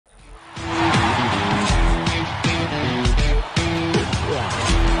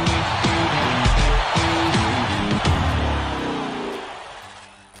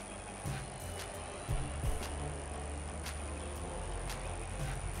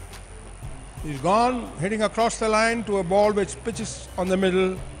He's gone, hitting across the line to a ball which pitches on the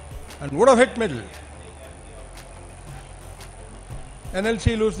middle and would have hit middle.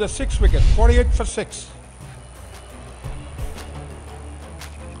 NLC lose the 6th wicket, 48 for 6.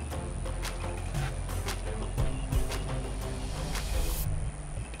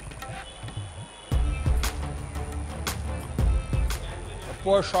 A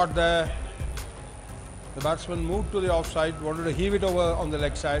poor shot there. The batsman moved to the offside, wanted to heave it over on the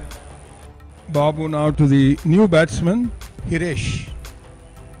leg side. Babu now to the new batsman, Hirish.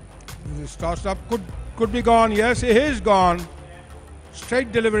 This is tossed up, could be gone. Yes, he is gone.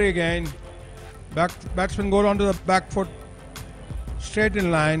 Straight delivery again. Batsman goes onto the back foot, straight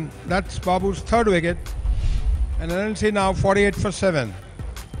in line. That's Babu's 3rd wicket. And NLC now 48 for 7.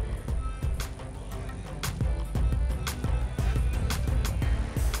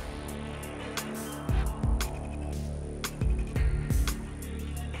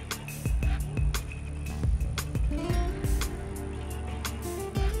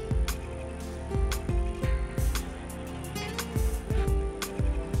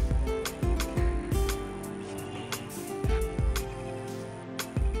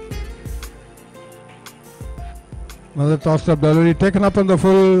 Another tossed up delivery, taken up on the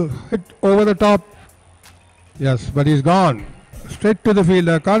full, hit over the top. Yes, but he's gone. Straight to the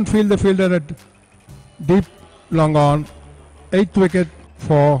fielder, can't field the fielder at deep, long on. 8th wicket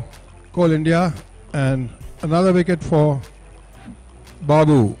for Coal India and another wicket for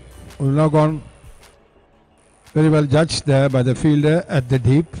Babu, who's now gone very well judged there by the fielder at the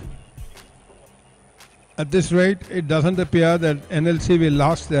deep. At this rate, it doesn't appear that NLC will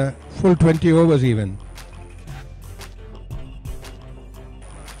last the full 20 overs even.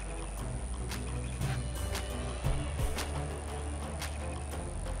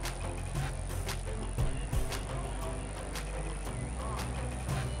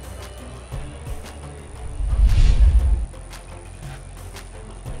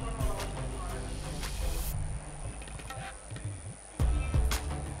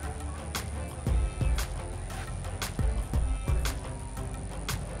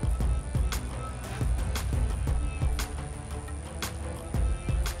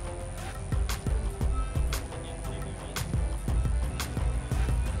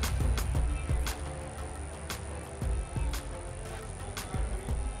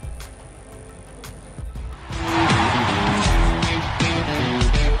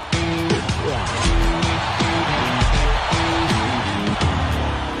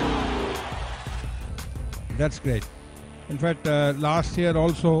 That's great. In fact, last year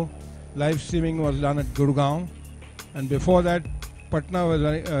also live streaming was done at Gurgaon, and before that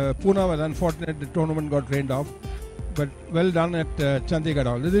Pune was unfortunate the tournament got rained off, but well done at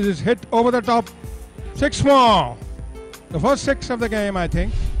Chandigarh. This is hit over the top, 6 more. The first 6 of the game, I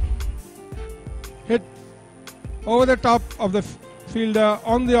think. Hit over the top of the fielder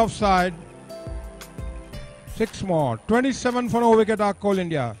on the offside. 6 more. 27 for no wicket are Coal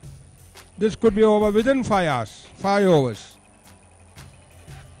India. This could be over within 5 hours, 5 overs.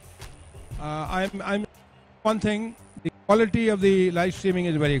 I'm one thing, the quality of the live streaming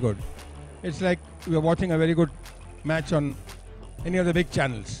is very good. It's like we're watching a very good match on any of the big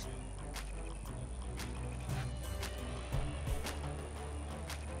channels.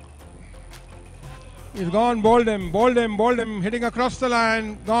 He's gone, bowled him, hitting across the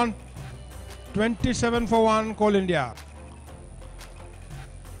line, gone. 27 for 1, Coal India.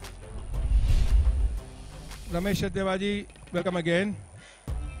 Ramesh Devaji, welcome again.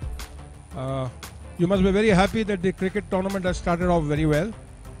 You must be very happy that the cricket tournament has started off very well,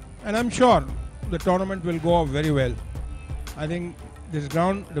 and I'm sure the tournament will go off very well. I think this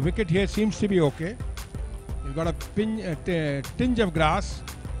ground, the wicket here seems to be okay. You've got a tinge of grass.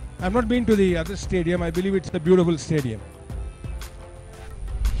 I've not been to the other stadium. I believe it's a beautiful stadium.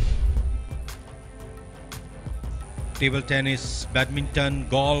 Table tennis, badminton,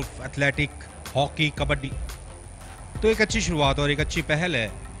 golf, athletic, hockey, kabaddi. तो एक अच्छी शुरुआत और एक अच्छी पहल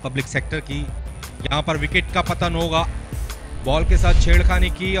है public sector की। यहाँ पर विकेट का पतन होगा, बॉल के साथ छेड़खानी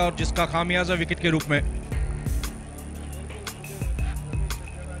की और जिसका खामियाजा विकेट के रूप में।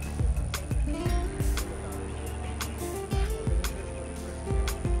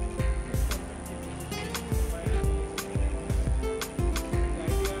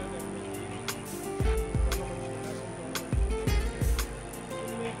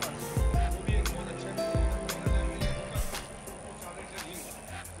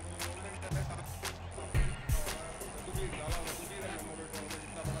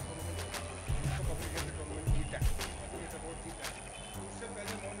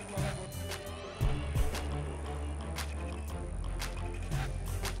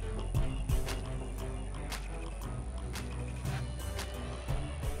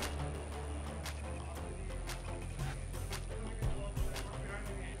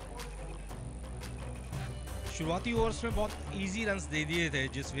 शुरुआती ओवर्स में बहुत इजी रन्स दे दिए थे,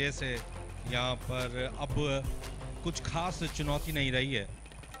 जिस वजह से यहाँ पर अब कुछ खास चुनौती नहीं रही है।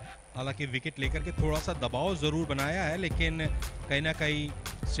 हालांकि विकेट लेकर के थोड़ा सा दबाव ज़रूर बनाया है, लेकिन कहीं ना कहीं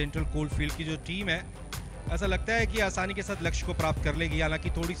सेंट्रल कोलफील्ड की जो टीम है, ऐसा लगता है कि आसानी के साथ लक्ष्य को प्राप्त कर लेगी। हालांकि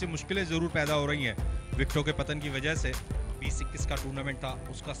थोड़ी सी मुश्किलें ज़रूर पैदा हो रही हैं विकेटों के पतन की वजह से। 2021 का टूर्नामेंट था,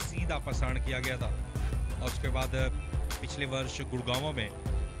 उसका सीधा प्रसारण किया गया था, और उसके बाद पिछले वर्ष गुड़गांव में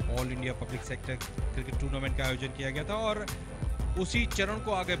all India public sector cricket tournament का आयोजन किया गया था। और उसी चरण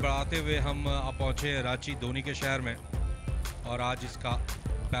को आगे बढ़ाते हुए हम अब पहुँचे रांची धोनी के शहर में, और आज इसका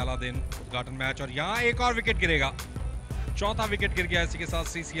पहला दिन उद्घाटन मैच, और यहाँ एक और विकेट गिरेगा। चौथा विकेट गिर गया इसी के साथ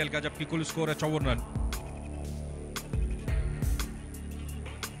CCL का, जबकि कुल स्कोर है 54 रन।